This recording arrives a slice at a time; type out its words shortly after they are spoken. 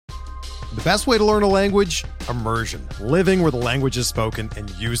The best way to learn a language? Immersion. Living where the language is spoken and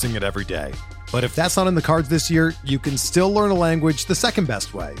using it every day. But if that's not in the cards this year, you can still learn a language the second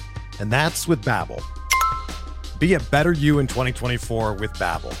best way, and that's with Babbel. Be a better you in 2024 with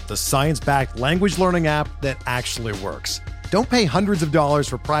Babbel, the science-backed language learning app that actually works. Don't pay hundreds of dollars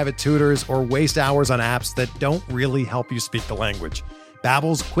for private tutors or waste hours on apps that don't really help you speak the language.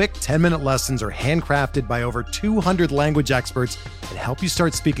 Babbel's quick 10-minute lessons are handcrafted by over 200 language experts and help you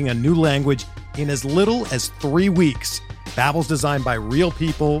start speaking a new language in as little as 3 weeks. Babbel's designed by real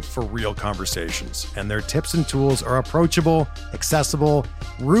people for real conversations, and their tips and tools are approachable, accessible,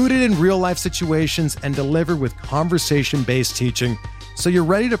 rooted in real-life situations, and delivered with conversation-based teaching, so you're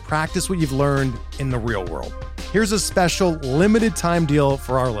ready to practice what you've learned in the real world. Here's a special limited-time deal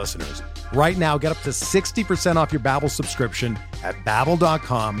for our listeners. Right now, get up to 60% off your Babbel subscription at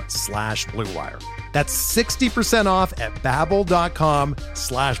babbel.com/Blue Wire. That's 60% off at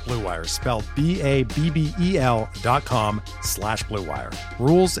babbel.com/Blue Wire, spelled BABBEL.com/Blue Wire.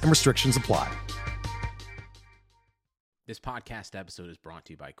 Rules and restrictions apply. This podcast episode is brought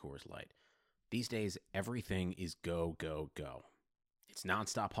to you by Coors Light. These days, everything is go, go, go. It's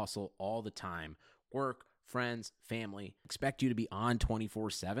nonstop hustle all the time. Work, friends, family, expect you to be on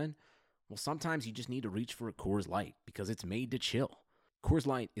 24/7. Well, sometimes you just need to reach for a Coors Light because it's made to chill. Coors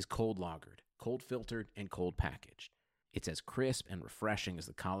Light is cold lagered, cold filtered, and cold packaged. It's as crisp and refreshing as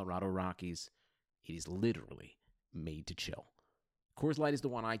the Colorado Rockies. It is literally made to chill. Coors Light is the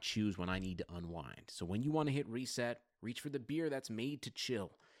one I choose when I need to unwind. So when you want to hit reset, reach for the beer that's made to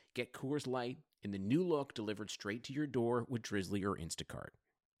chill. Get Coors Light in the new look delivered straight to your door with Drizzly or Instacart.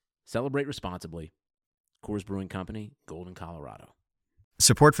 Celebrate responsibly. Coors Brewing Company, Golden, Colorado.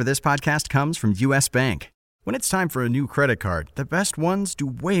 Support for this podcast comes from U.S. Bank. When it's time for a new credit card, the best ones do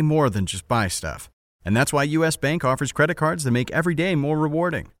way more than just buy stuff. And that's why U.S. Bank offers credit cards that make every day more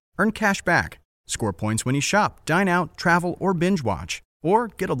rewarding. Earn cash back, score points when you shop, dine out, travel, or binge watch, or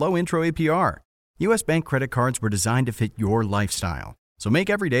get a low intro APR. U.S. Bank credit cards were designed to fit your lifestyle. So make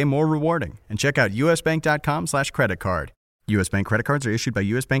every day more rewarding and check out usbank.com/credit card. U.S. Bank credit cards are issued by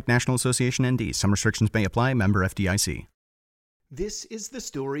U.S. Bank National Association ND. Some restrictions may apply. Member FDIC. This is the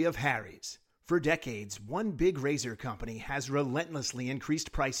story of Harry's. For decades, one big razor company has relentlessly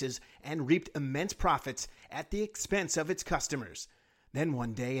increased prices and reaped immense profits at the expense of its customers. Then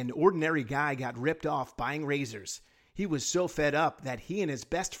one day, an ordinary guy got ripped off buying razors. He was so fed up that he and his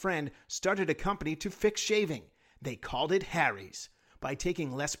best friend started a company to fix shaving. They called it Harry's. By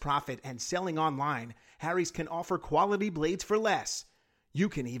taking less profit and selling online, Harry's can offer quality blades for less. You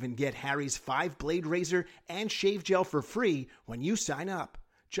can even get Harry's 5-blade razor and shave gel for free when you sign up.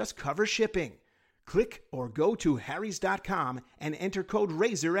 Just cover shipping. Click or go to harrys.com and enter code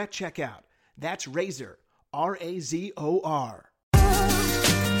RAZOR at checkout. That's RAZOR, R-A-Z-O-R.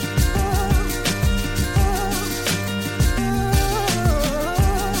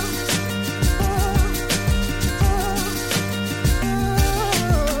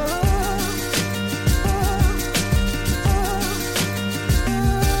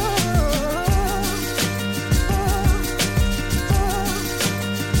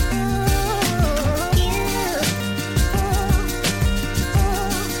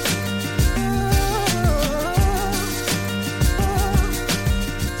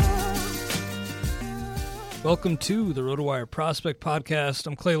 Welcome to the RotoWire Prospect Podcast.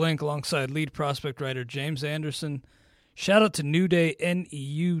 I'm Clay Link alongside lead prospect writer James Anderson. Shout out to New Day,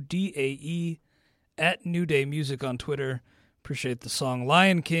 Neudae, at New Day Music on Twitter. Appreciate the song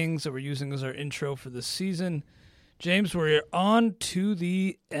Lion Kings that we're using as our intro for this season. James, we're on to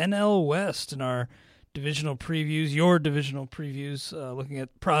the NL West in our divisional previews, your divisional previews, looking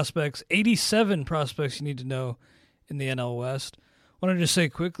at prospects, 87 prospects you need to know in the NL West. I want to just say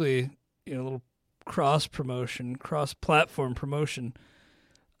quickly, a little cross-promotion, cross-platform promotion.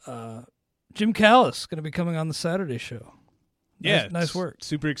 Jim Callis going to be coming on the Saturday show. Nice work.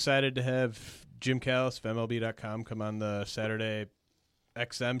 Super excited to have Jim Callis of MLB.com come on the Saturday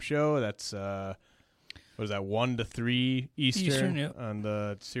XM show. That's, 1 to 3 Eastern yep. on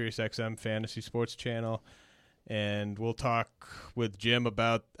the Sirius XM Fantasy Sports Channel. And we'll talk with Jim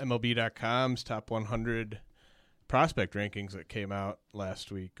about MLB.com's top 100 prospect rankings that came out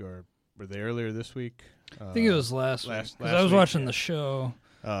last week, or were they earlier this week? I think it was last week. Because I was watching the show.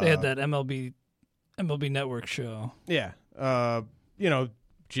 They had that MLB Network show. Yeah.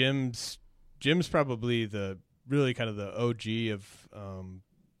 Jim's probably the OG of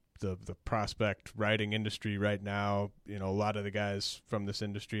the prospect writing industry right now. A lot of the guys from this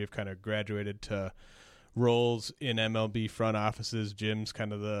industry have kind of graduated to roles in MLB front offices. Jim's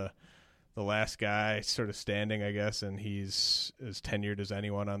kind of the the last guy sort of standing, I guess, and he's as tenured as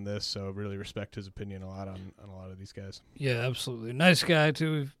anyone on this, so really respect his opinion a lot on a lot of these guys. Yeah, absolutely. Nice guy,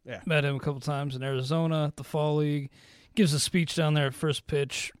 too. We've met him a couple times in Arizona at the Fall League. Gives a speech down there at first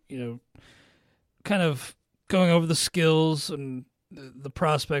pitch, kind of going over the skills and the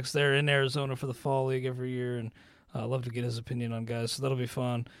prospects there in Arizona for the Fall League every year, and I'd love to get his opinion on guys, so that'll be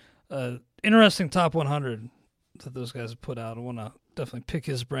fun. Interesting top 100 that those guys have put out. I want to definitely pick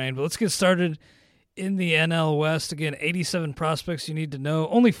his brain, but let's get started in the NL West. Again, 87 prospects you need to know.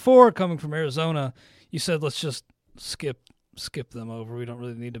 Only 4 coming from Arizona. You said let's just skip them over. We don't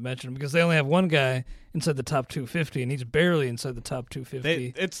really need to mention them because they only have one guy inside the top 250, and he's barely inside the top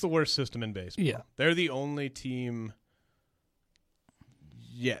 250. It's the worst system in baseball. Yeah. They're the only team.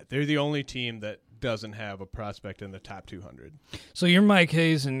 Yeah, they're the only team that doesn't have a prospect in the top 200. So you're Mike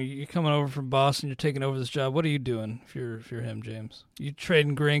Hayes, and you're coming over from Boston. You're taking over this job. What are you doing if you're him, James? You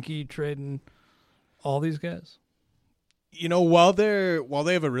trading Greinke? You trading all these guys? While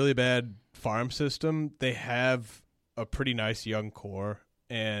they have a really bad farm system, they have a pretty nice young core,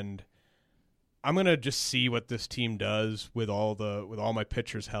 and I'm gonna just see what this team does with all my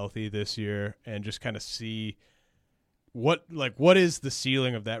pitchers healthy this year, and just kind of see what is the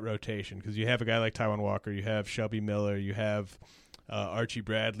ceiling of that rotation, because you have a guy like Taijuan Walker, you have Shelby Miller, you have Archie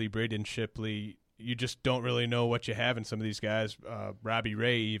Bradley, Braden Shipley. You just don't really know what you have in some of these guys. Robbie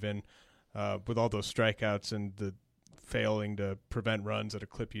Ray, even with all those strikeouts and the failing to prevent runs at a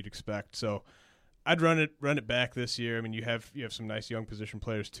clip you'd expect. So I'd run it back this year. I mean, you have some nice young position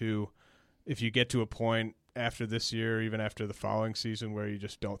players too. If you get to a point after this year, or even after the following season, where you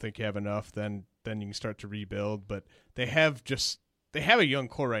just don't think you have enough, then you can start to rebuild. But they have a young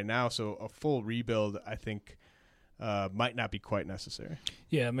core right now, so a full rebuild, I think, might not be quite necessary.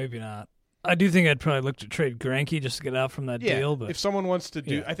 Yeah, maybe not. I do think I'd probably look to trade Greinke just to get out from that deal. But if someone wants to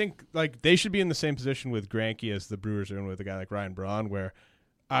do, I think they should be in the same position with Greinke as the Brewers are in with a guy like Ryan Braun, where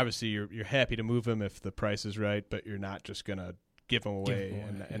obviously you're happy to move him if the price is right, but you're not just gonna give him away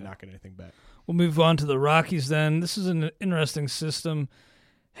and not get anything back. We'll move on to the Rockies then. This is an interesting system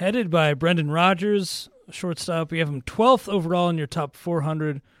headed by Brendan Rodgers, shortstop. We have him 12th overall in your top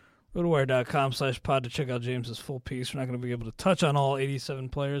 400. Rotowire.com/pod to check out James's full piece. We're not going to be able to touch on all 87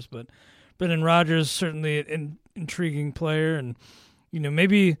 players, but Brendan Rodgers, certainly an intriguing player. And,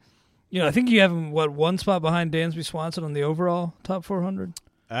 maybe, I think you have him, one spot behind Dansby Swanson on the overall top 400?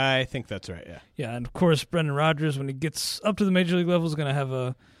 I think that's right, yeah. Yeah, and of course, Brendan Rodgers, when he gets up to the major league level, is going to have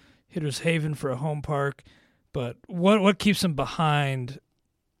a hitter's haven for a home park. But what keeps him behind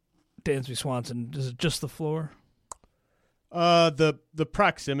Dansby Swanson? Is it just the floor? The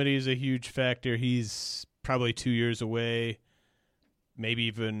proximity is a huge factor. He's probably 2 years away, maybe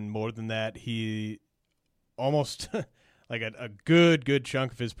even more than that. He almost like a good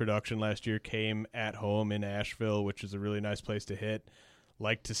chunk of his production last year came at home in Asheville, which is a really nice place to hit.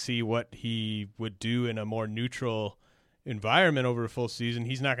 Like to see what he would do in a more neutral environment over a full season.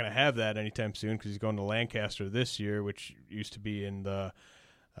 He's not going to have that anytime soon because he's going to Lancaster this year, which used to be in the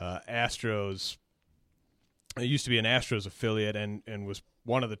Astros. It used to be an Astros affiliate and was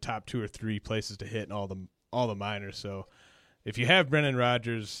one of the top 2 or 3 places to hit in all the minors. So if you have Brendan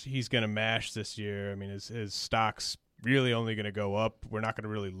Rodgers, he's going to mash this year. I mean, his stock's really only going to go up. We're not going to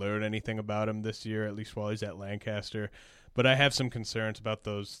really learn anything about him this year, at least while he's at Lancaster. But I have some concerns about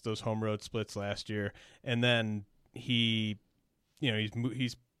those home road splits last year. And then he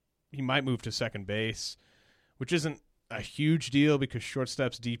might move to second base, which isn't a huge deal because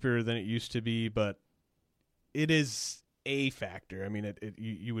shortstop's deeper than it used to be, but it is a factor. I mean,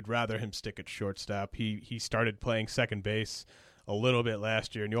 you would rather him stick at shortstop. He started playing second base a little bit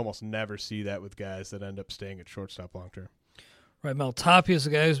last year, and you almost never see that with guys that end up staying at shortstop long term. Right, Mel Tapia is a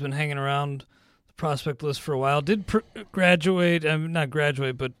guy who's been hanging around the prospect list for a while. Did graduate, not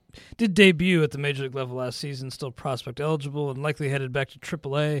graduate, but did debut at the major league level last season. Still prospect eligible and likely headed back to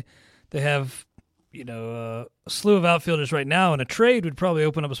AAA. They have, a slew of outfielders right now, and a trade would probably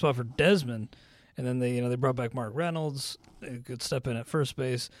open up a spot for Desmond. And then they brought back Mark Reynolds, a good step in at first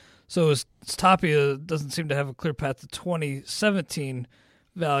base. So Tapia doesn't seem to have a clear path to 2017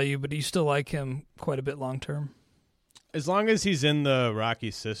 value, but do you still like him quite a bit long term? As long as he's in the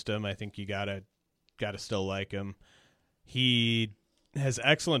Rockies system, I think you gotta still like him. He has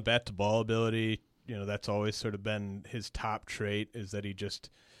excellent bat to ball ability. That's always sort of been his top trait, is that he just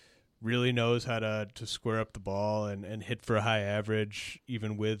really knows how to square up the ball and hit for a high average,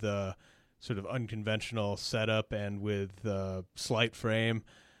 even with a sort of unconventional setup and with slight frame.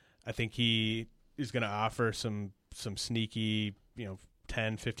 I think he is going to offer some sneaky,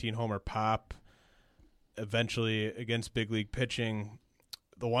 10, 15 homer pop eventually against big league pitching.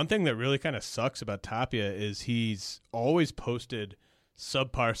 the one thing that really kind of sucks about Tapia is he's always posted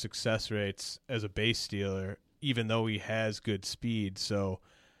subpar success rates as a base stealer, even though he has good speed. So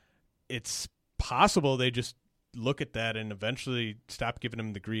it's possible they just look at that and eventually stop giving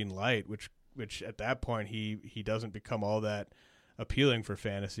him the green light, which at that point he doesn't become all that appealing for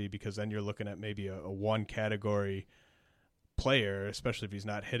fantasy, because then you're looking at maybe a one category player, especially if he's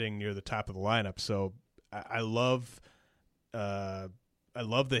not hitting near the top of the lineup. So I love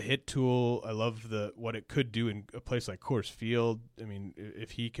the hit tool. I love what it could do in a place like Coors Field. I mean,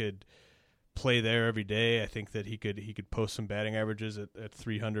 if he could play there every day, I think that he could post some batting averages at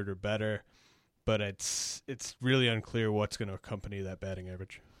 300 or better. But it's really unclear what's going to accompany that batting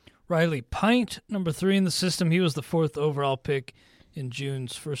average. Riley Pint, number 3 in the system. He was the 4th overall pick in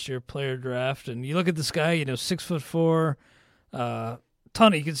June's first-year player draft. And you look at this guy, 6'4",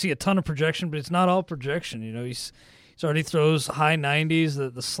 you can see a ton of projection, but it's not all projection. He's already throws high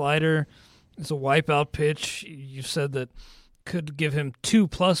 90s. The slider is a wipeout pitch. You said that could give him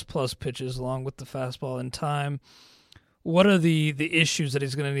 2+ pitches along with the fastball in time. What are the issues that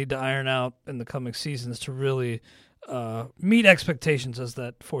he's going to need to iron out in the coming seasons to really meet expectations as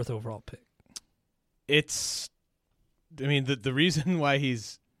that 4th overall pick? The reason why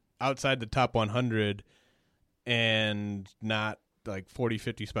he's outside the top 100 and not like 40,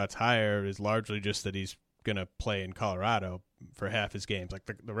 50 spots higher is largely just that he's going to play in Colorado for half his games. Like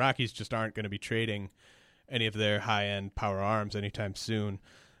the Rockies just aren't going to be trading any of their high-end power arms anytime soon.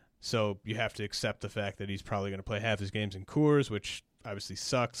 So you have to accept the fact that he's probably going to play half his games in Coors, which obviously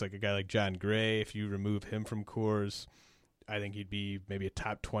sucks. Like a guy like John Gray, if you remove him from Coors, I think he'd be maybe a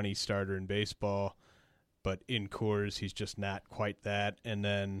top 20 starter in baseball. But in Coors, he's just not quite that. And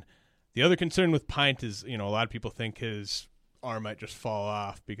then the other concern with Pint is, a lot of people think his arm might just fall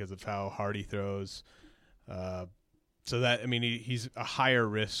off because of how hard he throws. He's a higher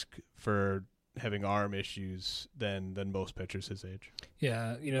risk for having arm issues than most pitchers his age.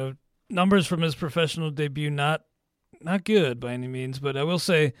 Yeah, numbers from his professional debut not good by any means, but I will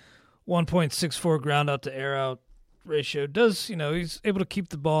say 1.64 ground out to air out ratio does, he's able to keep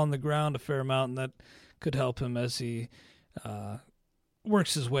the ball on the ground a fair amount, and that could help him as he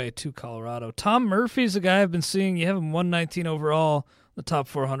works his way to Colorado. Tom Murphy's a guy I've been seeing. You have him 119 overall, the top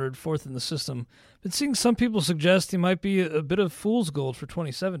 400, 4th in the system. Been seeing some people suggest he might be a bit of fool's gold for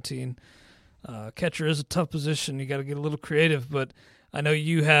 2017. Catcher is a tough position. You got to get a little creative, but I know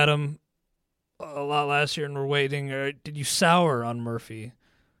you had him a lot last year and were waiting. Or did you sour on Murphy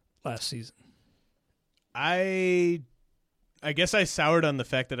last season? I guess I soured on the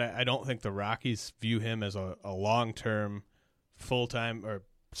fact that I don't think the Rockies view him as a long-term, full-time or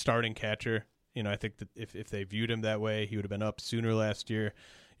starting catcher. I think that if they viewed him that way, he would have been up sooner last year.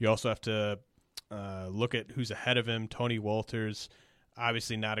 You also have to look at who's ahead of him. Tony Wolters,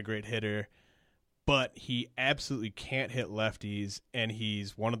 obviously not a great hitter, but he absolutely can't hit lefties, and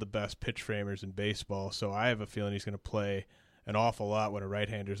he's one of the best pitch framers in baseball. So I have a feeling he's going to play an awful lot when a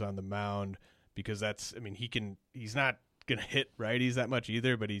right-hander's on the mound, because he's not going to hit righties that much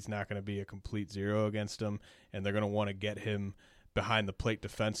either, but he's not going to be a complete zero against them, and they're going to want to get him behind the plate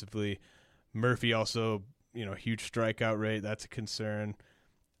defensively. Murphy also, huge strikeout rate. That's a concern.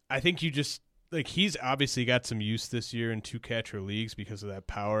 I think he's obviously got some use this year in 2-catcher leagues because of that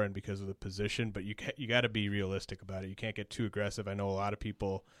power and because of the position, but you got to be realistic about it. You can't get too aggressive. I know a lot of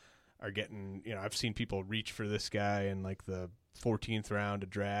people are getting, I've seen people reach for this guy in like the 14th round of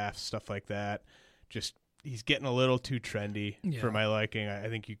drafts, stuff like that. Just he's getting a little too trendy for my liking. I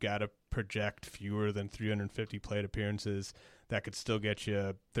think you got to project fewer than 350 plate appearances. That could still get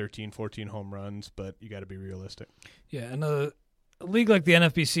you 13, 14 home runs, but you got to be realistic. Yeah, and a league like the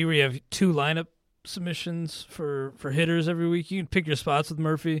NFBC where you have 2 lineup submissions for hitters every week, you can pick your spots with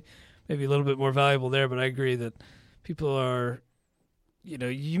Murphy, maybe a little bit more valuable there, but I agree that people are,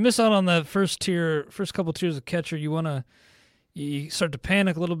 you miss out on that first couple tiers of catcher. You start to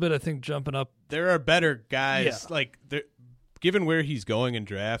panic a little bit, I think, jumping up. There are better guys. Yeah. Given where he's going in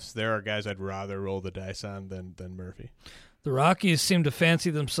drafts, there are guys I'd rather roll the dice on than Murphy. The Rockies seem to fancy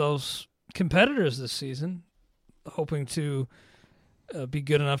themselves competitors this season, hoping to be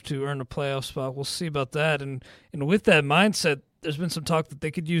good enough to earn a playoff spot. We'll see about that. And with that mindset, there's been some talk that they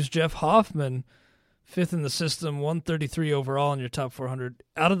could use Jeff Hoffman, 5th in the system, 133 overall in your top 400,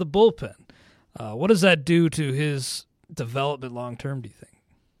 out of the bullpen. What does that do to his development long term, do you think?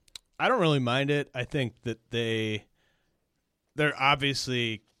 I don't really mind it. I think that they're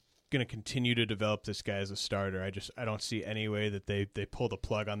obviously going to continue to develop this guy as a starter. I don't see any way that they pull the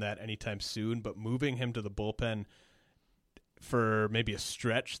plug on that anytime soon, but moving him to the bullpen for maybe a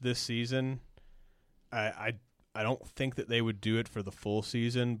stretch this season, I I don't think that they would do it for the full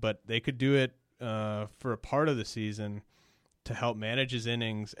season, but they could do it for a part of the season to help manage his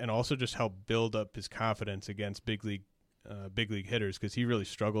innings and also just help build up his confidence against big league hitters, because he really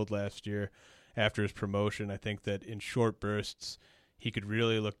struggled last year after his promotion. I think that in short bursts he could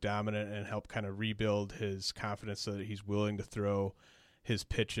really look dominant and help kind of rebuild his confidence so that he's willing to throw his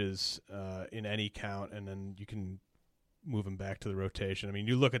pitches in any count, and then you can move him back to the rotation. I mean,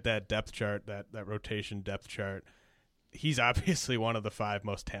 you look at that depth chart, that rotation depth chart, he's obviously one of the 5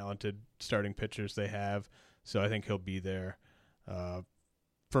 most talented starting pitchers they have, so I think he'll be there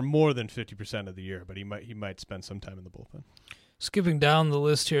for more than 50% of the year, but he might spend some time in the bullpen. Skipping down the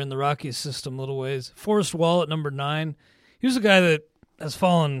list here in the Rockies system a little ways, Forrest Wall at number 9. He was a guy that has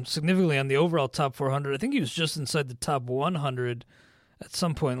fallen significantly on the overall top 400. I think he was just inside the top 100 at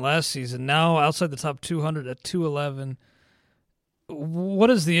some point last season. Now outside the top 200 at 211.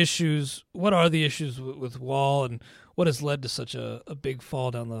 What are the issues with Wall, and what has led to such a big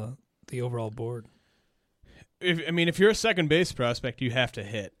fall down the overall board? If you're a second base prospect, you have to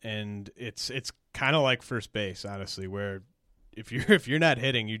hit, and it's kind of like first base, honestly, where if you're not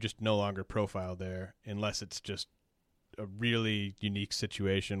hitting, you just no longer profile there unless it's just a really unique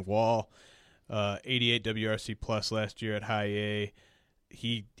situation. Wall, 88 WRC plus last year at high A.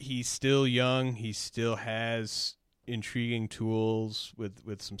 He's still young. He still has intriguing tools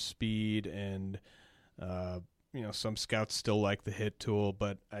with some speed, and some scouts still like the hit tool.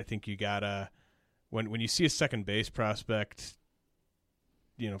 But I think you gotta, when you see a second base prospect,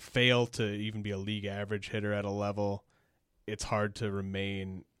 fail to even be a league average hitter at a level, it's hard to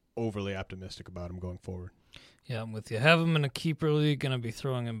remain overly optimistic about him going forward. Yeah, I'm with you. Have him in a keeper league. Going to be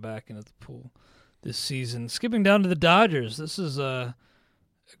throwing him back into the pool this season. Skipping down to the Dodgers. This is a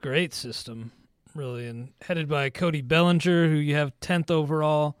great system, really, and headed by Cody Bellinger, who you have 10th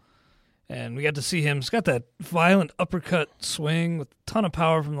overall. And we got to see him. He's got that violent uppercut swing with a ton of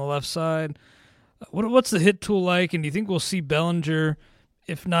power from the left side. What's the hit tool like? And do you think we'll see Bellinger,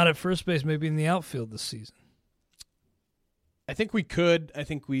 if not at first base, maybe in the outfield this season? I think we could. I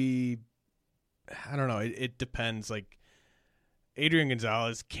don't know. It depends. Like, Adrian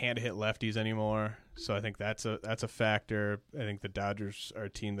Gonzalez can't hit lefties anymore, so I think that's a factor. I think the Dodgers are a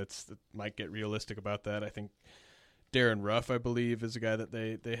team that might get realistic about that. I think Darren Ruff, I believe, is a guy that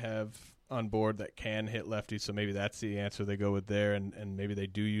they have on board that can hit lefties, so maybe that's the answer they go with there, and maybe they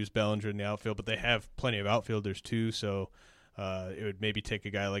do use Bellinger in the outfield, but they have plenty of outfielders too, so it would maybe take a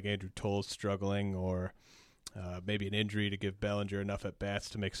guy like Andrew Toles struggling, or maybe an injury to give Bellinger enough at bats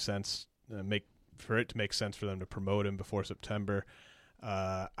to make sense, for it to make sense for them to promote him before September.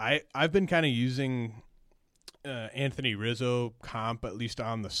 I've been kind of using Anthony Rizzo comp, at least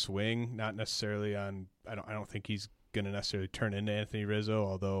on the swing, not necessarily on. I don't think he's going to necessarily turn into Anthony Rizzo,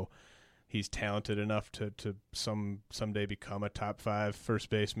 although he's talented enough to someday become a top 5 first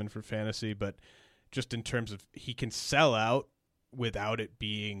baseman for fantasy. But just in terms of, he can sell out without it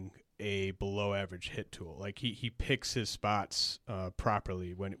being a below average hit tool. Like, he picks his spots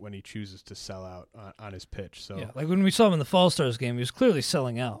properly when he chooses to sell out on his pitch. So yeah, like when we saw him in the Fall Stars game, he was clearly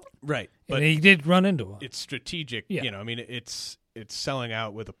selling out. Right. But and he did run into one. It's strategic. Yeah. It's selling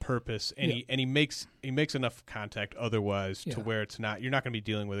out with a purpose, and he makes enough contact otherwise to where it's not, you're not going to be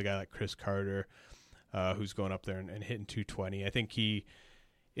dealing with a guy like Chris Carter who's going up there and hitting 220. I think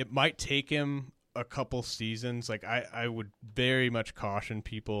it might take him a couple seasons. Like, I would very much caution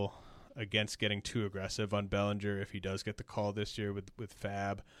people against getting too aggressive on Bellinger if he does get the call this year with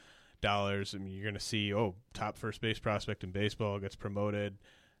fab dollars. I mean, you're going to see, top first base prospect in baseball gets promoted.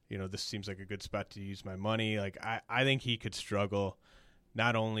 This seems like a good spot to use my money. Like, I think he could struggle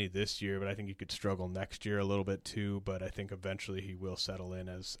not only this year, but I think he could struggle next year a little bit too. But I think eventually he will settle in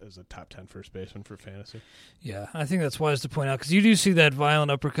as a top 10 first baseman for fantasy. Yeah, I think that's wise to point out, because you do see that violent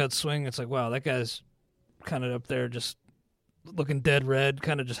uppercut swing. It's like, wow, that guy's kind of up there just looking dead red,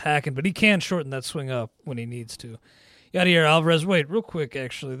 kind of just hacking, but he can shorten that swing up when he needs to. Yadier Alvarez, wait, real quick,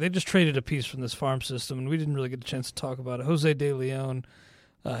 actually. They just traded a piece from this farm system, and we didn't really get a chance to talk about it. Jose De Leon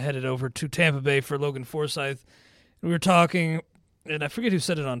headed over to Tampa Bay for Logan Forsythe. We were talking, and I forget who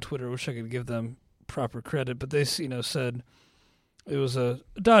said it on Twitter. I wish I could give them proper credit, but they said it was a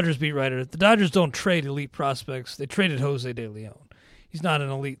Dodgers beat writer. The Dodgers don't trade elite prospects. They traded Jose De Leon. He's not an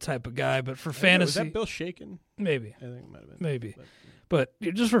elite type of guy, but for fantasy... Was that Bill Shaken? Maybe. I think it might have been. Maybe. But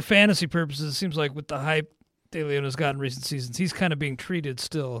just for fantasy purposes, it seems like with the hype De Leon has gotten in recent seasons, he's kind of being treated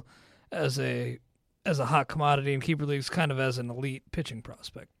still as a hot commodity in keeper leagues, kind of as an elite pitching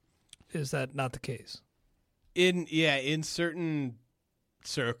prospect. Is that not the case? In certain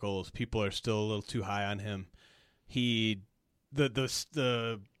circles, people are still a little too high on him. The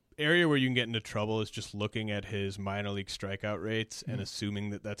area where you can get into trouble is just looking at his minor league strikeout rates and assuming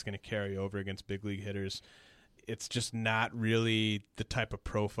that that's going to carry over against big league hitters. It's just not really the type of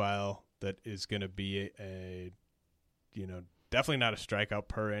profile that is going to be definitely not a strikeout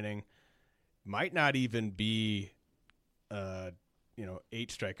per inning. Might not even be 8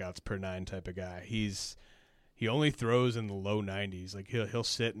 strikeouts per 9 type of guy. He only throws in the low 90s. Like he'll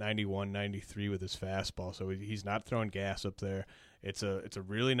sit 91, 93 with his fastball. So he's not throwing gas up there. It's a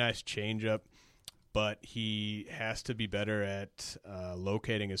really nice changeup, but he has to be better at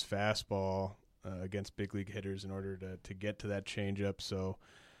locating his fastball against big league hitters in order to get to that changeup. So,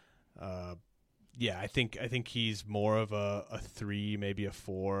 I think he's more of a 3, maybe a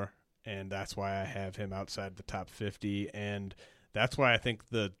 4, and that's why I have him outside the top 50. And that's why I think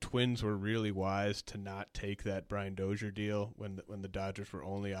the Twins were really wise to not take that Brian Dozier deal when the Dodgers were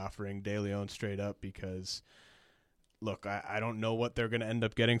only offering De Leon straight up, because look, I don't know what they're going to end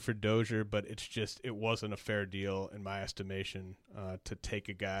up getting for Dozier, but it wasn't a fair deal in my estimation to take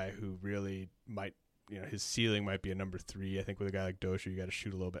a guy who really might, his ceiling might be a number 3. I think with a guy like Dozier, you got to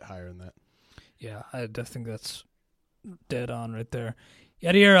shoot a little bit higher than that. Yeah, I think that's dead on right there.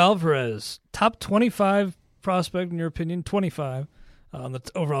 Yadier Alvarez, top 25 prospect in your opinion, 25 on the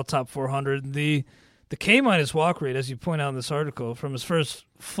overall top 400. The K- walk rate, as you point out in this article, from his first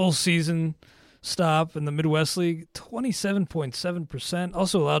full season stop in the Midwest League, 27.7%.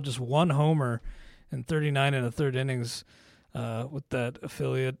 Also allowed just 1 homer in 39 1/3 innings with that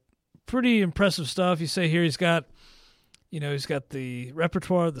affiliate. Pretty impressive stuff. You say here he's got the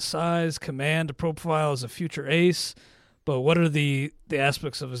repertoire, the size, command, the profile as a future ace. But what are the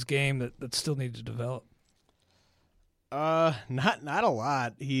aspects of his game that still need to develop? Not a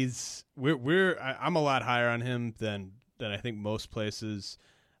lot. I'm a lot higher on him than I think most places.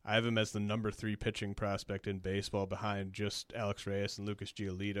 I have him as the number 3 pitching prospect in baseball behind just Alex Reyes and Lucas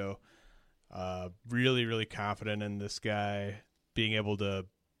Giolito. Really, really confident in this guy being able to,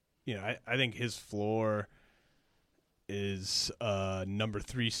 I think his floor is a number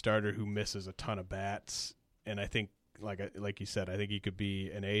 3 starter who misses a ton of bats. And I think, like you said, I think he could be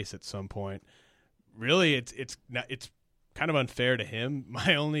an ace at some point. Really, it's kind of unfair to him.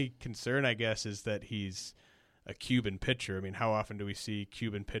 My only concern, I guess, is that he's a Cuban pitcher. I mean, how often do we see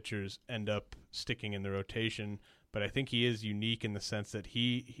Cuban pitchers end up sticking in the rotation? But I think he is unique in the sense that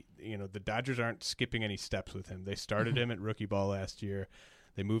he the Dodgers aren't skipping any steps with him. They started him at rookie ball last year.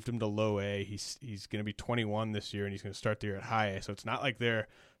 They moved him to low A. He's going to be 21 this year, and he's going to start the year at high A. So it's not like they're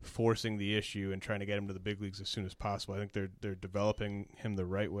forcing the issue and trying to get him to the big leagues as soon as possible. I think they're developing him the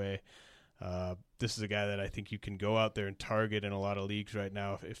right way. This is a guy that I think you can go out there and target in a lot of leagues right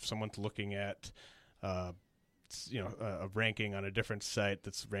now. If someone's looking at a ranking on a different site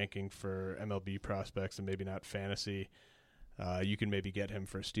that's ranking for MLB prospects and maybe not fantasy, you can maybe get him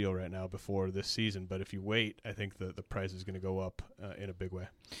for a steal right now before this season. But if you wait, I think the price is going to go up in a big way.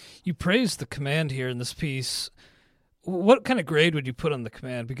 You praised the command here in this piece. What kind of grade would you put on the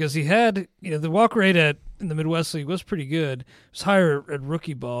command? Because he had, the walk rate in the Midwest League was pretty good. It was higher at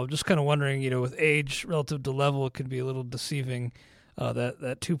rookie ball. I'm just kind of wondering, with age relative to level, it could be a little deceiving,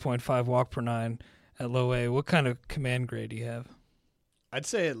 that 2.5 walk per 9 at low A. What kind of command grade do you have? I'd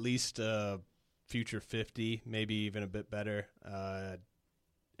say at least future 50, maybe even a bit better.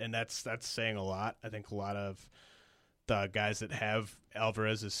 And that's saying a lot. I think a lot of the guys that have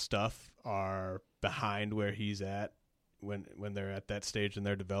Alvarez's stuff are behind where he's at when they're at that stage in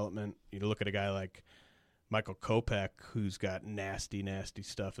their development. You look at a guy like Michael Kopech, who's got nasty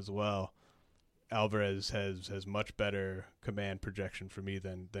stuff as well. Alvarez has much better command projection for me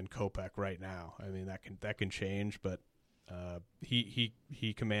than Kopech right now. I mean, that can change, but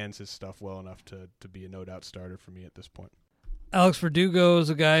he commands his stuff well enough to be a no doubt starter for me at this point. Alex Verdugo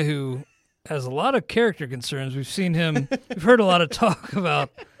is a guy who has a lot of character concerns. We've seen him. We've heard a lot of talk about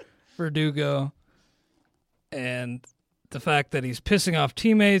Verdugo and the fact that he's pissing off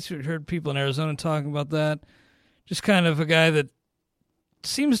teammates. We've heard people in Arizona talking about that. Just kind of a guy that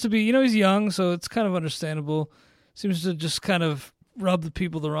seems to be, he's young, so it's kind of understandable. Seems to just kind of rub the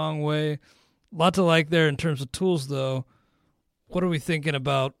people the wrong way. A lot to like there in terms of tools, though. What are we thinking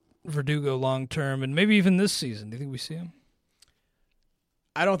about Verdugo long term, and maybe even this season? Do you think we see him?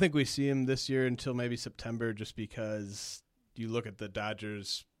 I don't think we see him this year until maybe September, just because you look at the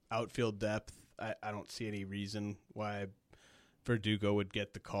Dodgers' outfield depth. I don't see any reason why Verdugo would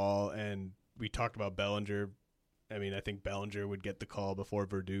get the call. And we talked about Bellinger. I mean, I think Bellinger would get the call before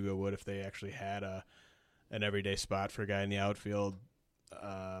Verdugo would if they actually had an everyday spot for a guy in the outfield.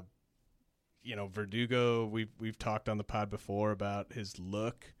 Verdugo, we've talked on the pod before about his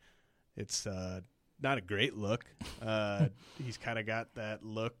look. It's not a great look. He's kind of got that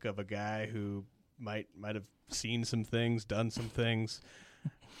look of a guy who might have seen some things, done some things.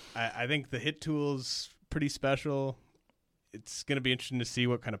 I think the hit tool's pretty special. It's going to be interesting to see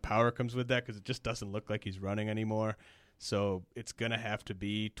what kind of power comes with that, because it just doesn't look like he's running anymore. So it's going to have to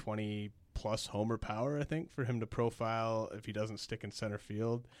be 20-plus homer power, I think, for him to profile if he doesn't stick in center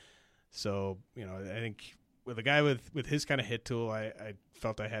field. So, I think with a guy with his kind of hit tool, I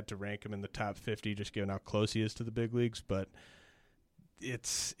felt I had to rank him in the top 50, just given how close he is to the big leagues. But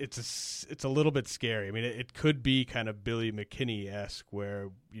it's a little bit scary. I mean, it could be kind of Billy McKinney-esque, where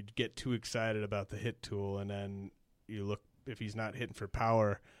you'd get too excited about the hit tool, and then you look, if he's not hitting for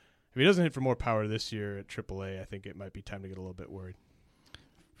power, if he doesn't hit for more power this year at AAA, I think it might be time to get a little bit worried.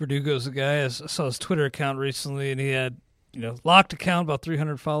 Verdugo's a guy. I saw his Twitter account recently, and he had locked account, about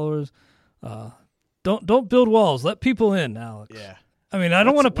 300 followers. Don't build walls. Let people in, Alex. Yeah. I mean, I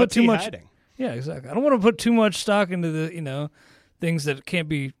don't want to put too much. Hiding? Yeah, exactly. I don't want to put too much stock into the things that can't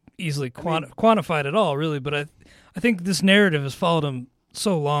be easily quantified at all, really. But I think this narrative has followed him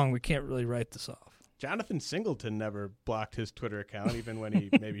so long, we can't really write this off. Jonathan Singleton never blocked his Twitter account, even when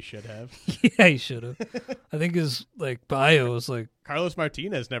he maybe should have. Yeah, he should have. I think his bio was like Carlos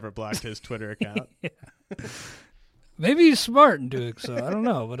Martinez never blocked his Twitter account. Yeah. Maybe he's smart in doing so. I don't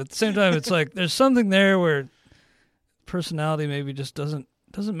know, but at the same time, it's like there's something there where personality maybe just doesn't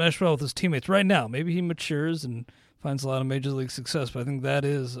mesh well with his teammates right now. Maybe he matures and finds a lot of major league success, but I think that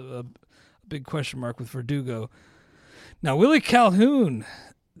is a big question mark with Verdugo. Now, Willie Calhoun,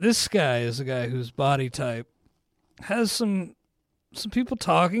 this guy is a guy whose body type has some people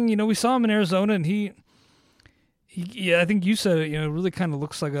talking. We saw him in Arizona, and he I think you said it, really kind of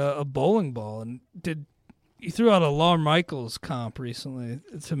looks like a bowling ball. And he threw out a Lawr Michaels comp recently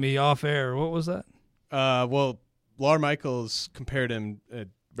to me off air. What was that? Well, Lawr Michaels compared him, a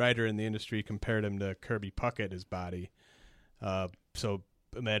writer in the industry compared him to Kirby Puckett, his body. So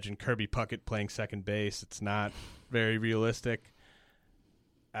imagine Kirby Puckett playing second base. It's not very realistic.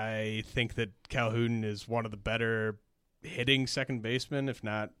 I think that Calhoun is one of the better hitting second basemen, if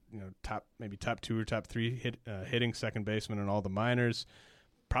not, top 2 or top 3 hitting second baseman in all the minors.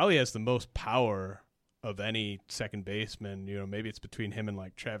 Probably has the most power of any second baseman. Maybe it's between him and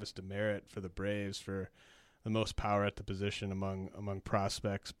like Travis DeMeritt for the Braves for the most power at the position among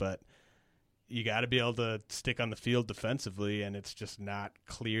prospects, but you got to be able to stick on the field defensively, and it's just not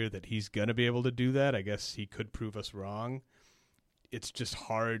clear that he's going to be able to do that. I guess he could prove us wrong. It's just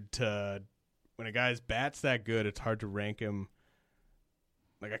hard to, when a guy's bat's that good, it's hard to rank him.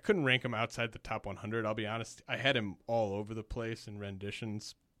 Like, I couldn't rank him outside the top 100. I'll be honest. I had him all over the place in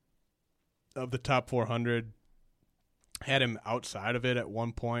renditions of the top 400. Had him outside of it at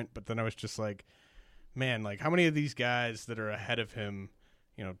one point, but then I was just like, man, like, how many of these guys that are ahead of him,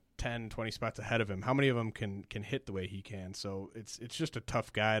 10, 20 spots ahead of him, how many of them can hit the way he can? So it's just a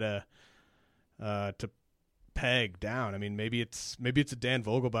tough guy to peg down. I mean, maybe it's a Dan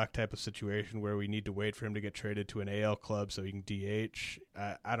Vogelbach type of situation where we need to wait for him to get traded to an AL club so he can DH.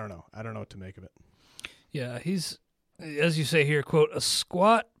 I don't know. I don't know what to make of it. Yeah, he's, as you say here, quote, a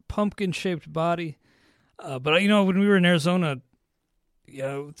squat, pumpkin-shaped body. But, when we were in Arizona,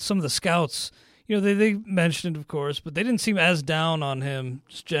 some of the scouts, they mentioned it, of course, but they didn't seem as down on him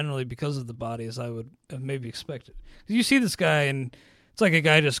just generally because of the body as I would have maybe expected. You see this guy, and it's like a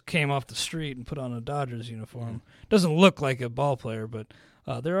guy just came off the street and put on a Dodgers uniform. Doesn't look like a ball player, but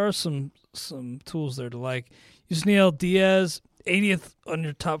there are some tools there to like. Yusniel Diaz, 80th on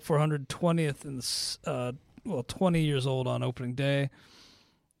your top 400, 20th in the 20 years old on opening day.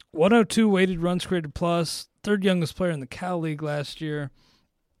 102 weighted runs created plus, third youngest player in the Cal League last year.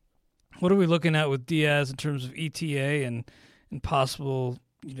 What are we looking at with Diaz in terms of ETA and possible,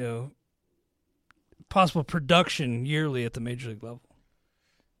 possible production yearly at the major league level?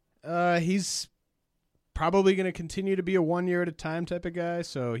 He's probably going to continue to be a 1 year at a time type of guy,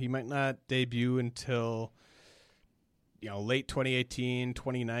 so he might not debut until late 2018,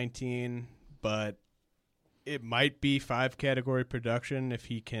 2019, but it might be 5 category production if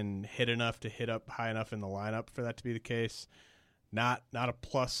he can hit enough to hit up high enough in the lineup for that to be the case. Not a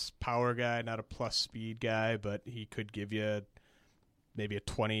plus power guy, not a plus speed guy, but he could give you maybe a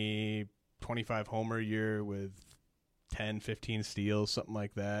 20, 25 homer year with 10, 15 steals, something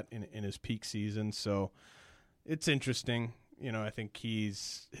like that in his peak season. So it's interesting. I think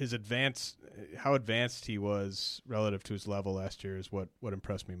how advanced he was relative to his level last year is what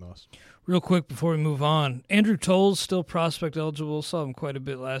impressed me most. Real quick before we move on, Andrew Toll's still prospect eligible. Saw him quite a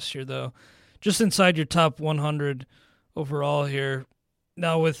bit last year, though. Just inside your top 100 overall here.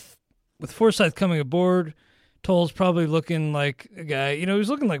 Now with Forsythe coming aboard, Toll's probably looking like a guy, he was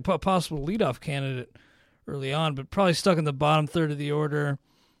looking like a possible leadoff candidate early on, but probably stuck in the bottom third of the order,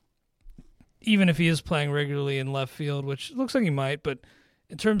 even if he is playing regularly in left field, which looks like he might. But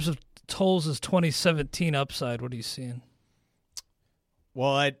in terms of Toll's 2017 upside, what are you seeing?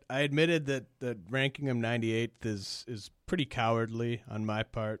 Well, I admitted that ranking him 98th is pretty cowardly on my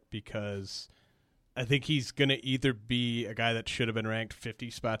part, because I think he's going to either be a guy that should have been ranked 50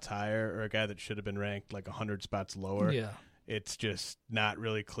 spots higher or a guy that should have been ranked like 100 spots lower. Yeah. It's just not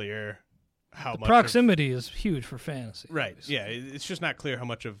really clear how much. Proximity is huge for fantasy. Right. Obviously. Yeah. It's just not clear how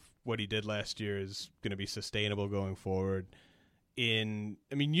much of what he did last year is going to be sustainable going forward.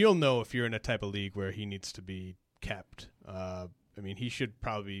 You'll know if you're in a type of league where he needs to be kept. He should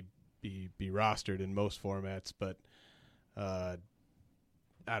probably be rostered in most formats, but I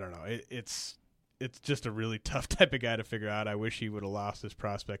don't know. It's just a really tough type of guy to figure out. I wish he would have lost his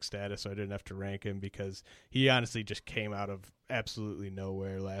prospect status so I didn't have to rank him, because he honestly just came out of absolutely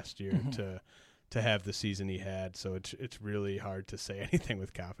nowhere last year to have the season he had. So it's really hard to say anything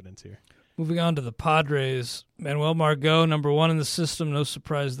with confidence here. Moving on to the Padres, Manuel Margot, number one in the system. No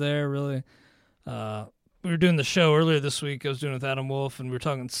surprise there, really. We were doing the show earlier this week. I was doing it with Adam Wolf, and we were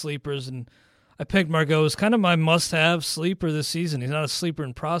talking sleepers, and I picked Margot as kind of my must-have sleeper this season. He's not a sleeper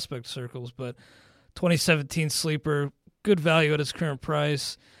in prospect circles, but 2017 sleeper, good value at his current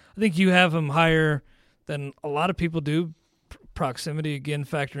price. I think you have him higher than a lot of people do. Proximity, again,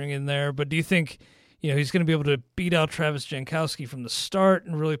 factoring in there. But do you think he's going to be able to beat out Travis Jankowski from the start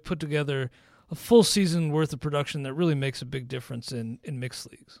and really put together a full season worth of production that really makes a big difference in mixed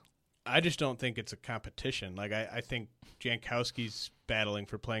leagues? I just don't think it's a competition. Like, I think Jankowski's battling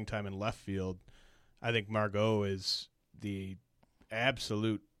for playing time in left field. I think Margot is the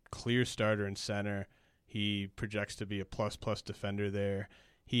absolute clear starter in center. He projects to be a plus defender there.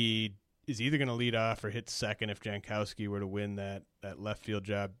 He is either going to lead off or hit second. If Jankowski were to win that left field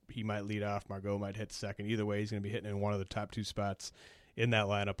job, he might lead off. Margot might hit second. Either way, he's going to be hitting in one of the top two spots in that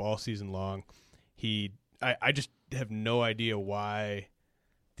lineup all season long. I just have no idea why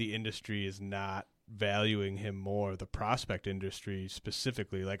the industry is not valuing him more, the prospect industry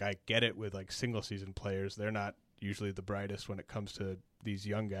specifically. Like, I get it with like single season players. They're not usually the brightest when it comes to these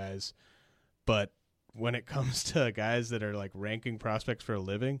young guys. But when it comes to guys that are like ranking prospects for a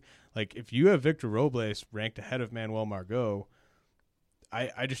living, like if you have Victor Robles ranked ahead of Manuel Margot,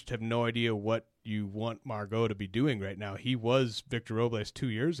 I just have no idea what you want Margot to be doing right now. He was Victor Robles 2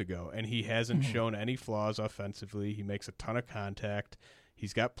 years ago, and he hasn't shown any flaws offensively. He makes a ton of contact.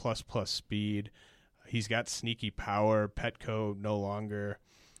 He's got plus speed. He's got sneaky power. Petco no longer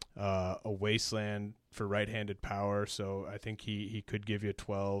a wasteland for right-handed power, so I think he could give you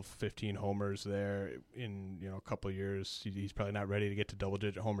 12, 15 homers there in a couple of years. He's probably not ready to get to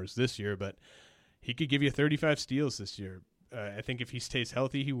double-digit homers this year, but he could give you 35 steals this year. I think if he stays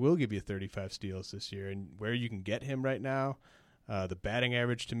healthy, he will give you 35 steals this year. And where you can get him right now, the batting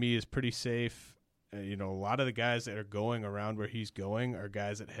average to me is pretty safe. A lot of the guys that are going around where he's going are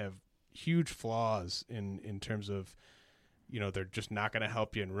guys that have huge flaws in terms of, they're just not going to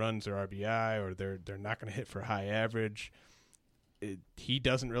help you in runs or RBI, or they're not going to hit for high average. He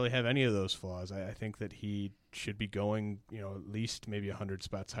doesn't really have any of those flaws. I think that he should be going, at least maybe 100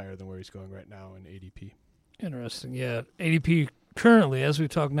 spots higher than where he's going right now in ADP. Interesting. Yeah. ADP currently, as we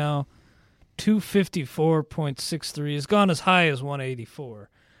talk now, 254.63. Has gone as high as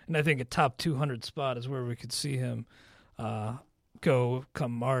 184. And I think a top 200 spot is where we could see him go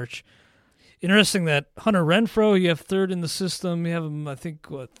come March. Interesting that Hunter Renfroe, you have third in the system. You have him, I think,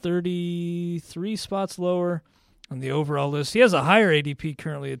 33 spots lower on the overall list. He has a higher ADP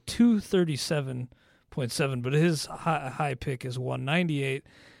currently at 237.7, but his high pick is 198.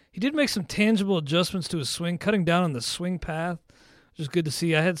 He did make some tangible adjustments to his swing, cutting down on the swing path, which is good to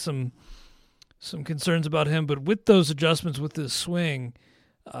see. I had some concerns about him, but with those adjustments with his swing,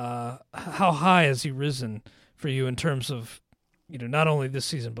 how high has he risen for you in terms of, not only this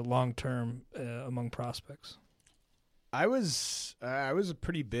season but long term among prospects? I was a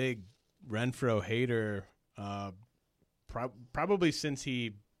pretty big Renfroe hater, probably since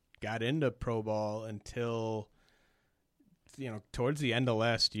he got into pro ball until towards the end of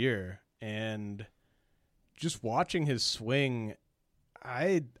last year, and just watching his swing,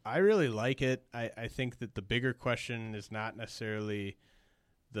 I really like it. I think that the bigger question is not necessarily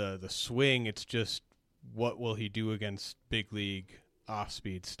the swing. It's just, what will he do against big league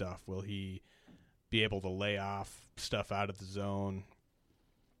off-speed stuff? Will he be able to lay off stuff out of the zone?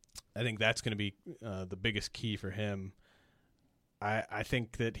 I think that's going to be the biggest key for him. I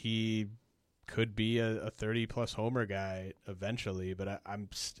think that he could be a 30-plus homer guy eventually, but I'm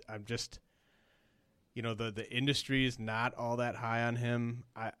just the industry is not all that high on him.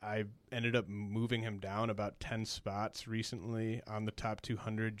 I ended up moving him down about 10 spots recently on the top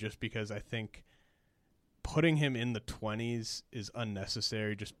 200 just because I think putting him in the 20s is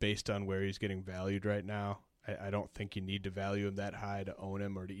unnecessary just based on where he's getting valued right now. I don't think you need to value him that high to own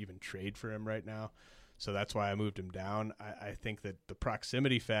him or to even trade for him right now. So that's why I moved him down. I think that the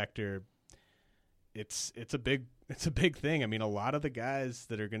proximity factor, it's a big thing. I mean, a lot of the guys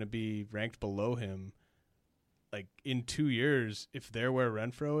that are going to be ranked below him, like in 2 years, if they're where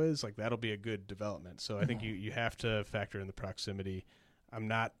Renfroe is, like that'll be a good development. So I think you have to factor in the proximity. I'm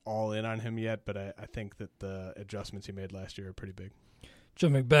not all in on him yet, but I think that the adjustments he made last year are pretty big.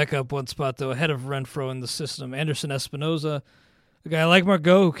 Jumping back up one spot, though, ahead of Renfroe in the system, Anderson Espinoza, a guy like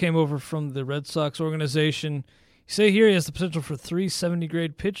Margot who came over from the Red Sox organization. You say here he has the potential for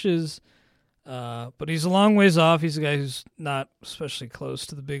 370-grade pitches, but he's a long ways off. He's a guy who's not especially close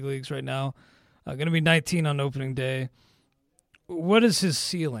to the big leagues right now. Going to be 19 on opening day. What is his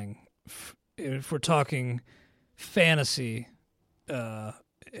ceiling if we're talking fantasy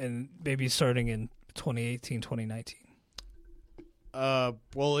and maybe starting in 2018, 2019?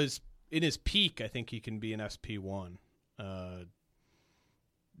 Well, in his peak, I think he can be an SP1.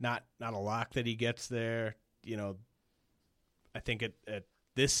 Not a lock that he gets there. I think at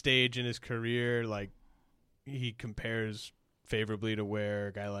this stage in his career, like he compares favorably to where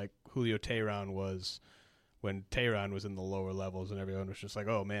a guy like Julio Teheran was when Teheran was in the lower levels, and everyone was just like,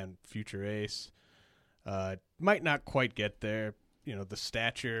 "Oh man, future ace." Might not quite get there. The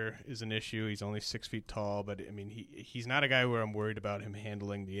stature is an issue. He's only 6 feet tall, but I mean, he's not a guy where I'm worried about him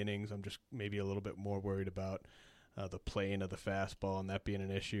handling the innings. I'm just maybe a little bit more worried about the plane of the fastball and that being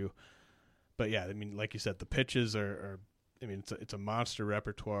an issue. But yeah, I mean, like you said, the pitches are I mean, it's a monster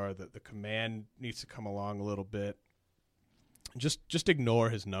repertoire. That the command needs to come along a little bit. Just ignore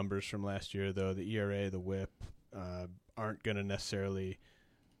his numbers from last year, though. The ERA, the WHIP aren't going to necessarily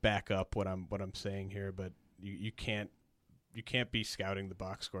back up what I'm saying here. But you can't be scouting the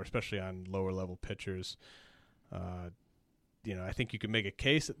box score, especially on lower level pitchers. I think you could make a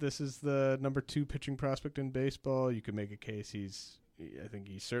case that this is the number 2 pitching prospect in baseball. You could make a case I think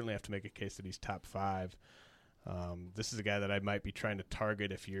you certainly have to make a case that he's top 5. This is a guy that I might be trying to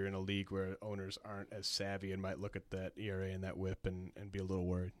target if you're in a league where owners aren't as savvy and might look at that ERA and that WHIP and be a little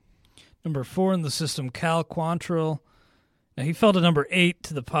worried. Number 4 in the system, Cal Quantrill. Now he fell to number 8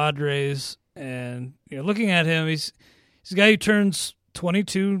 to the Padres, and looking at him, he's a guy who turns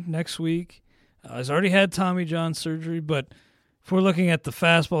 22 next week. He's already had Tommy John surgery, but if we're looking at the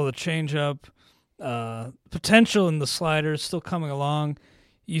fastball, the changeup, potential in the slider is still coming along.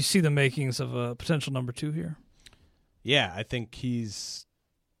 You see the makings of a potential number 2 here. Yeah, I think he's,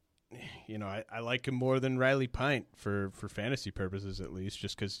 I like him more than Riley Pint for fantasy purposes, at least,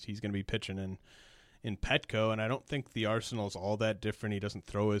 just because he's going to be pitching in Petco, and I don't think the arsenal's all that different. He doesn't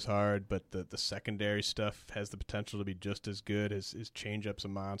throw as hard, but the secondary stuff has the potential to be just as good. His changeup's a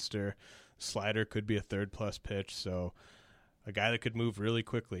monster. Slider could be a 3rd-plus pitch, so a guy that could move really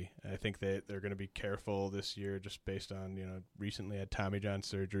quickly. I think that they're going to be careful this year just based on, recently had Tommy John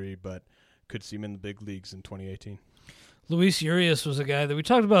surgery, but could see him in the big leagues in 2018. Luis Urias was a guy that we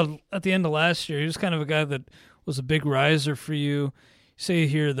talked about at the end of last year. He was kind of a guy that was a big riser for you. You say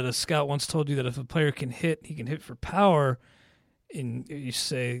here that a scout once told you that if a player can hit, he can hit for power. And you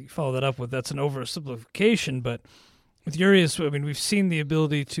follow that up with that's an oversimplification, but with Urias, I mean, we've seen his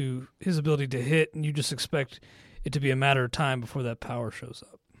ability to hit, and you just expect it to be a matter of time before that power shows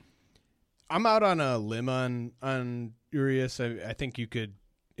up. I'm out on a limb on Urias. I think you could,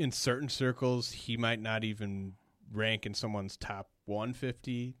 in certain circles, he might not even rank in someone's top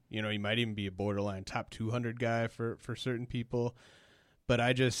 150. He might even be a borderline top 200 guy for certain people. But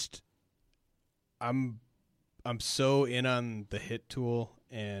I'm so in on the hit tool,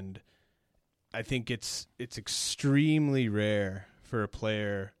 and I think it's extremely rare for a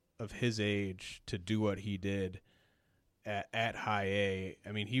player of his age to do what he did at high A.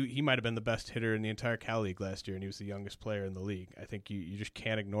 I mean, he might have been the best hitter in the entire Cal League last year, and he was the youngest player in the league. I think you just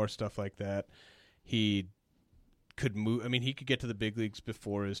can't ignore stuff like that. He could move. I mean, he could get to the big leagues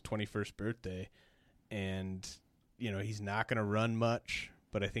before his 21st birthday, and he's not going to run much,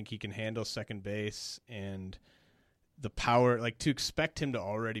 but I think he can handle second base, and the power, like to expect him to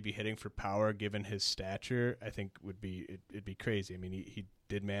already be hitting for power given his stature, I think it'd be crazy. I mean, he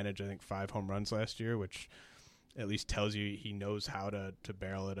did manage, I think, 5 home runs last year, which at least tells you he knows how to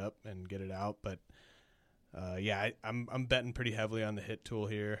barrel it up and get it out. But I'm betting pretty heavily on the hit tool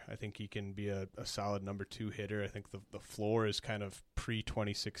here. I think he can be a solid number 2 hitter. I think the floor is kind of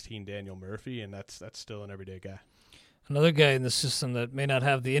pre-2016 Daniel Murphy, and that's still an everyday guy. Another guy in the system that may not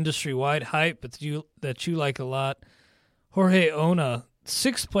have the industry-wide hype, but that you like a lot, Jorge Ona,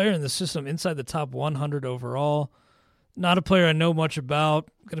 6th player in the system inside the top 100 overall. Not a player I know much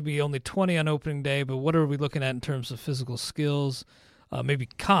about. Going to be only 20 on opening day, but what are we looking at in terms of physical skills? Maybe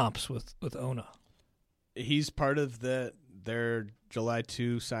comps with Ona. He's part of their July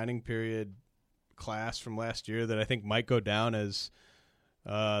 2 signing period class from last year that I think might go down as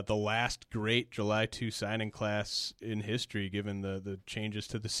the last great July 2 signing class in history, given the changes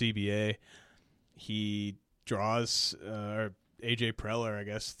to the CBA. He draws A.J. Preller, I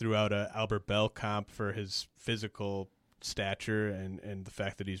guess, threw out a Albert Bell comp for his physical stature and the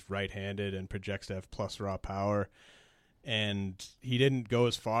fact that he's right-handed and projects to have plus raw power. And he didn't go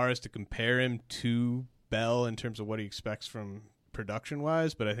as far as to compare him to Bell in terms of what he expects from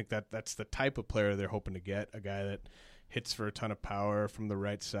production-wise, but I think that's the type of player they're hoping to get, a guy that hits for a ton of power from the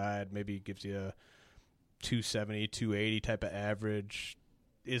right side, maybe gives you a 270, 280 type of average,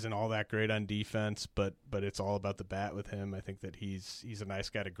 isn't all that great on defense, but it's all about the bat with him. I think that he's a nice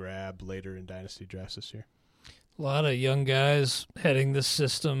guy to grab later in dynasty drafts this year. A lot of young guys heading this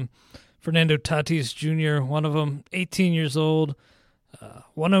system. Fernando Tatis Jr., one of them, 18 years old,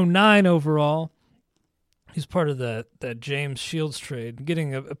 109 overall. He's part of that James Shields trade.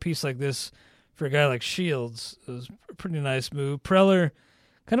 Getting a piece like this for a guy like Shields was a pretty nice move. Preller,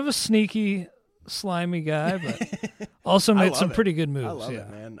 kind of a sneaky, slimy guy, but also made some pretty good moves. I love it,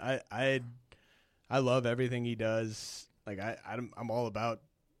 man. I love everything he does. Like I'm all about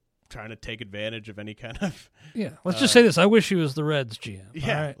trying to take advantage of any kind of Let's just say this: I wish he was the Reds GM.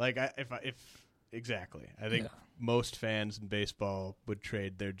 Yeah, right? like if exactly, I think most fans in baseball would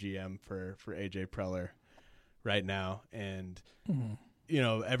trade their GM for AJ Preller right now, and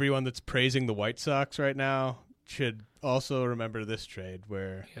everyone that's praising the White Sox right now should also remember this trade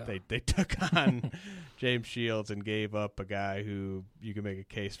where they took on James Shields and gave up a guy who you can make a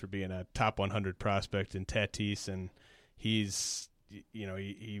case for being a top 100 prospect in Tatis, and he's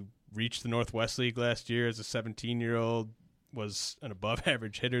he reached the Northwest League last year as a 17-year-old, was an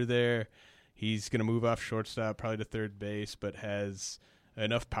above-average hitter there. He's going to move off shortstop, probably to third base, but has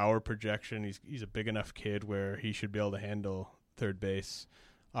enough power projection. He's a big enough kid where he should be able to handle third base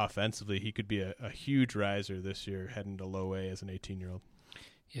offensively. He could be a huge riser this year, heading to low A as an 18-year-old.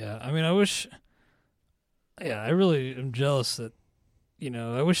 Yeah, I mean, I really am jealous that,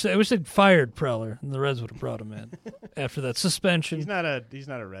 I wish they'd fired Preller and the Reds would have brought him in after that suspension. He's not a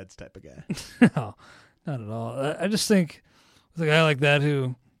Reds type of guy. No, not at all. I just think with a guy like that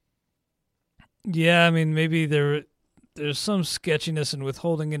who, maybe there's some sketchiness in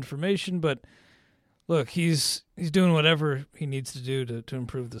withholding information, but look, he's doing whatever he needs to do to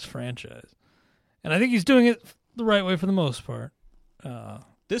improve this franchise. And I think he's doing it the right way for the most part.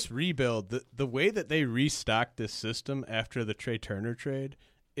 This rebuild, the way that they restocked this system after the Trey Turner trade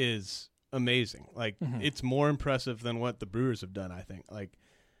is amazing. Like, it's more impressive than what the Brewers have done, I think. Like,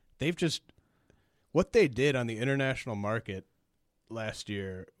 what they did on the international market last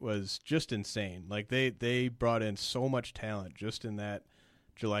year was just insane. Like, they brought in so much talent just in that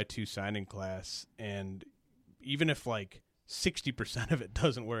July 2 signing class, and even if like 60% of it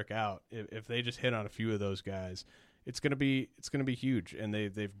doesn't work out, if they just hit on a few of those guys, it's gonna be huge. And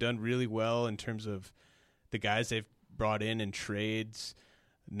they've done really well in terms of the guys they've brought in trades.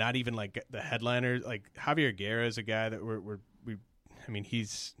 Not even like the headliners. Like Javier Guerra is a guy that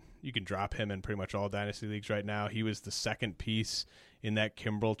you can drop him in pretty much all dynasty leagues right now. He was the second piece in that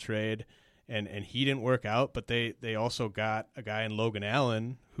Kimbrel trade, and he didn't work out, but they also got a guy in Logan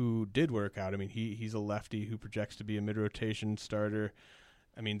Allen who did work out. I mean, he's a lefty who projects to be a mid-rotation starter.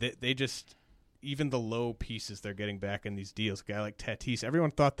 I mean, they just, even the low pieces they're getting back in these deals, a guy like Tatis,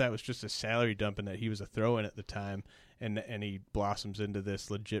 everyone thought that was just a salary dump and that he was a throw-in at the time, and he blossoms into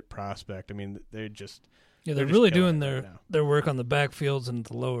this legit prospect. I mean, they're really doing their work on the backfields and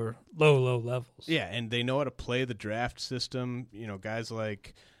the low levels. Yeah, and they know how to play the draft system. Guys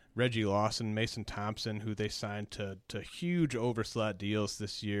like Reggie Lawson, Mason Thompson, who they signed to huge overslot deals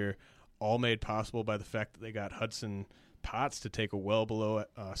this year, all made possible by the fact that they got Hudson Potts to take a well below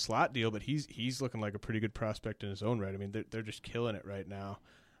slot deal, but he's looking like a pretty good prospect in his own right. I mean, they're just killing it right now.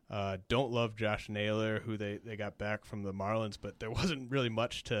 Don't love Josh Naylor, who they got back from the Marlins, but there wasn't really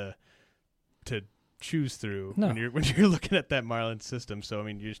much to choose through when you're looking at that Marlins system. So I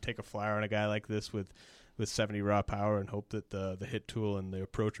mean, you just take a flyer on a guy like this with 70 raw power and hope that the hit tool and the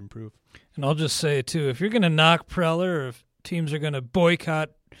approach improve. And I'll just say too, if you're going to knock Preller, or if teams are going to boycott,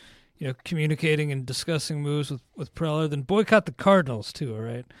 communicating and discussing moves with Preller, then boycott the Cardinals too. All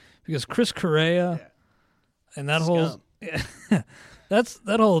right, because Chris Correa and that whole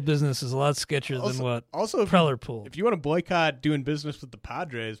That whole business is a lot sketchier than what Preller pulled. If you want to boycott doing business with the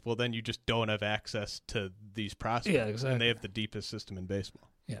Padres, well, then you just don't have access to these prospects. Yeah, exactly. And they have the deepest system in baseball.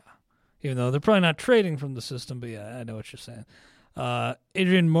 Yeah. Even though they're probably not trading from the system, but yeah, I know what you're saying.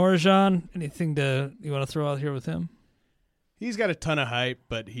 Adrian Morejon, anything you want to throw out here with him? He's got a ton of hype,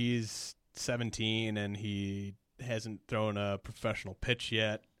 but he's 17 and he hasn't thrown a professional pitch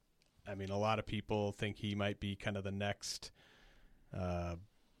yet. I mean, a lot of people think he might be kind of the next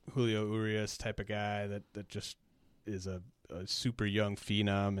Julio Urias type of guy that just is a super young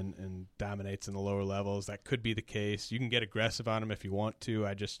phenom and dominates in the lower levels. That could be the case. You can get aggressive on him if you want to.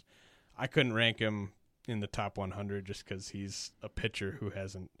 I couldn't rank him in the top 100 just because he's a pitcher who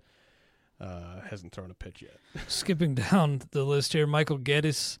hasn't thrown a pitch yet. Skipping down the list here, Michael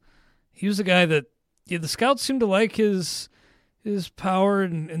Geddes. He was a guy that the scouts seem to like his power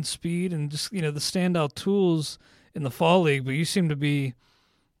and speed and just the standout tools in the fall league, but you seem to be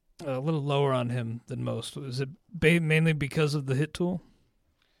a little lower on him than most. Is it mainly because of the hit tool?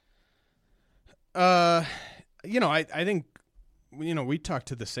 I think we talked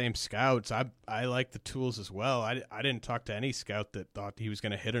to the same scouts. I like the tools as well. I didn't talk to any scout that thought he was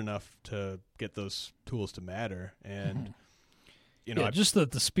going to hit enough to get those tools to matter. And just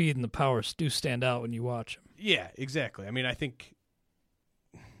that the speed and the power do stand out when you watch him. Yeah, exactly. I mean, I think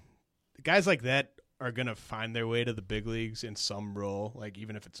guys like that are going to find their way to the big leagues in some role, like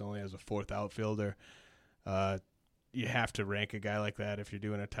even if it's only as a fourth outfielder. You have to rank a guy like that if you're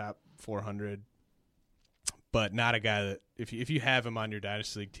doing a top 400, but not a guy that if you have him on your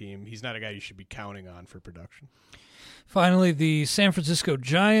Dynasty League team, he's not a guy you should be counting on for production. Finally, the San Francisco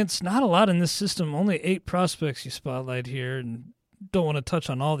Giants. Not a lot in this system. Only 8 prospects you spotlight here, and don't want to touch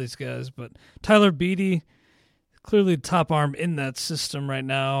on all these guys, but Tyler Beede, clearly the top arm in that system right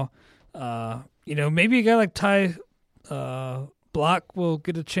now. Maybe a guy like Ty Block will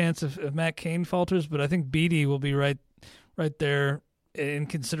get a chance if Matt Cain falters, but I think Beede will be right there in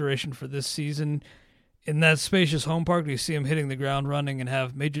consideration for this season. In that spacious home park, do you see him hitting the ground running and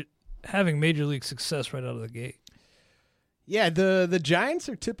having major league success right out of the gate? Yeah, the Giants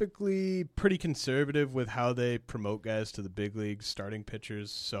are typically pretty conservative with how they promote guys to the big leagues, starting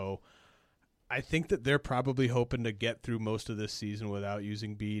pitchers. So I think that they're probably hoping to get through most of this season without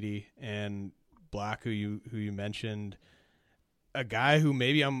using Beede and Block, who you mentioned, a guy who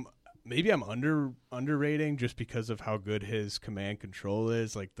maybe I'm underrating just because of how good his command control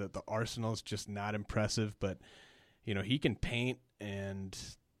is. Like the arsenal is just not impressive, but he can paint, and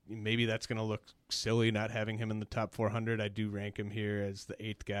maybe that's going to look silly not having him in the top 400. I do rank him here as the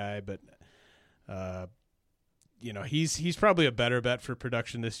 8th guy, but he's probably a better bet for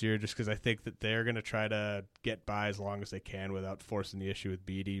production this year just because I think that they're going to try to get by as long as they can without forcing the issue with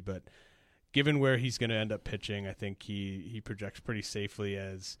Beede. But given where he's going to end up pitching, I think he projects pretty safely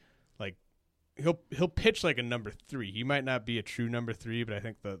as like he'll pitch like a number 3. He might not be a true number 3, but I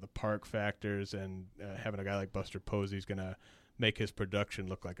think the park factors and having a guy like Buster Posey is going to make his production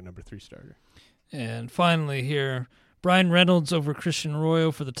look like a number 3 starter. And finally here, Brian Reynolds over Christian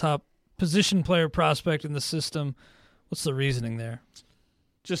Arroyo for the top position player prospect in the system. What's the reasoning there?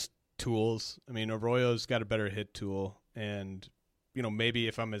 Just tools. I mean, Arroyo's got a better hit tool, and maybe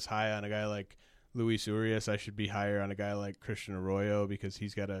if I'm as high on a guy like Luis Urias, I should be higher on a guy like Christian Arroyo because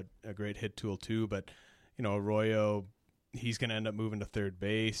he's got a great hit tool too. But Arroyo, he's going to end up moving to third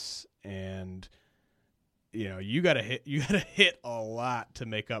base, and you got to hit a lot to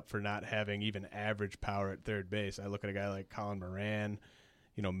make up for not having even average power at third base. I look at a guy like Colin Moran.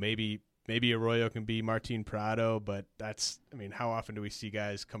 Maybe Arroyo can be Martin Prado, but how often do we see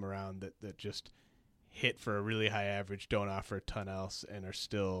guys come around that just hit for a really high average, don't offer a ton else, and are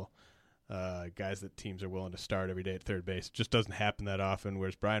still guys that teams are willing to start every day at third base? It just doesn't happen that often,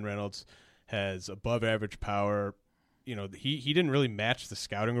 whereas Brian Reynolds has above average power. He didn't really match the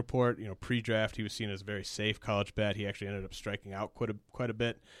scouting report. Pre-draft, he was seen as a very safe college bat. He actually ended up striking out quite a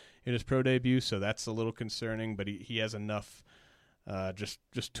bit in his pro debut, so that's a little concerning, but he has enough just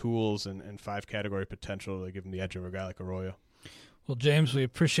tools and 5 category potential to give him the edge over a guy like Arroyo. Well, James, we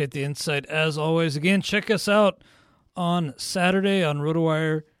appreciate the insight as always. Again, check us out on Saturday on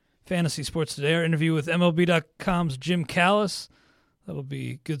RotoWire Fantasy Sports Today. Our interview with MLB.com's Jim Callis. That'll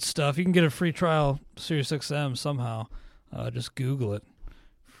be good stuff. You can get a free trial SiriusXM somehow. Just Google it,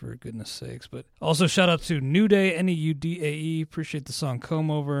 for goodness sakes. But also shout out to New Day, Neudae. Appreciate the song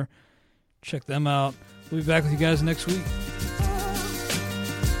Comb Over. Check them out. We'll be back with you guys next week.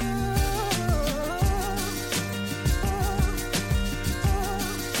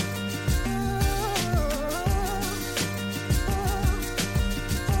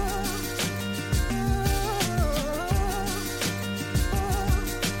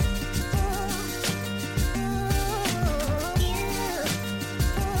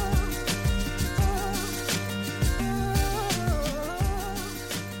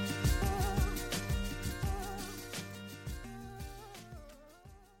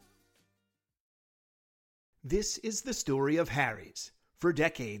 This is the story of Harry's. For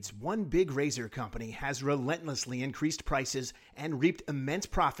decades, one big razor company has relentlessly increased prices and reaped immense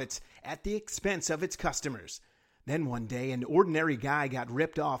profits at the expense of its customers. Then one day, an ordinary guy got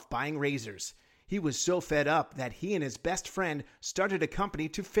ripped off buying razors. He was so fed up that he and his best friend started a company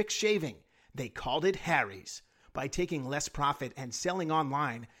to fix shaving. They called it Harry's. By taking less profit and selling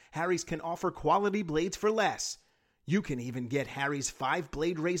online, Harry's can offer quality blades for less. You can even get Harry's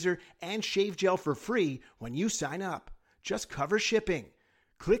 5-blade razor and shave gel for free when you sign up. Just cover shipping.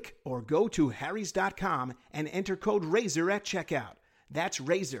 Click or go to harrys.com and enter code RAZOR at checkout. That's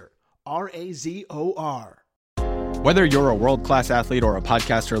RAZOR, R-A-Z-O-R. Whether you're a world-class athlete or a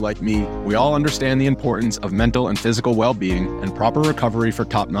podcaster like me, we all understand the importance of mental and physical well-being and proper recovery for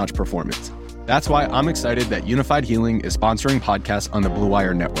top-notch performance. That's why I'm excited that Unified Healing is sponsoring podcasts on the Blue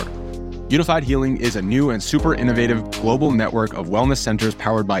Wire Network. Unified Healing is a new and super innovative global network of wellness centers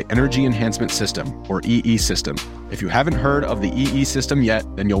powered by Energy Enhancement System, or EE System. If you haven't heard of the EE System yet,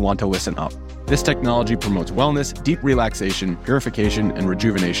 then you'll want to listen up. This technology promotes wellness, deep relaxation, purification, and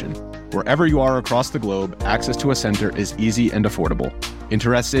rejuvenation. Wherever you are across the globe, access to a center is easy and affordable.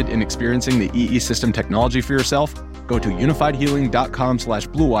 Interested in experiencing the EE System technology for yourself? Go to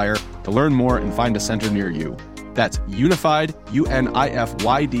unifiedhealing.com/bluewire to learn more and find a center near you. That's unified,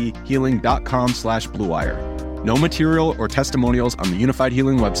 UNIFYD, healing.com/bluewire. No material or testimonials on the Unified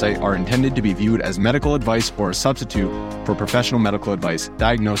Healing website are intended to be viewed as medical advice or a substitute for professional medical advice,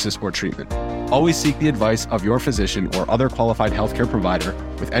 diagnosis, or treatment. Always seek the advice of your physician or other qualified healthcare provider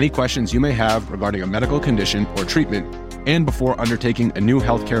with any questions you may have regarding a medical condition or treatment and before undertaking a new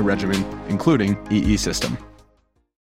healthcare regimen, including EE System.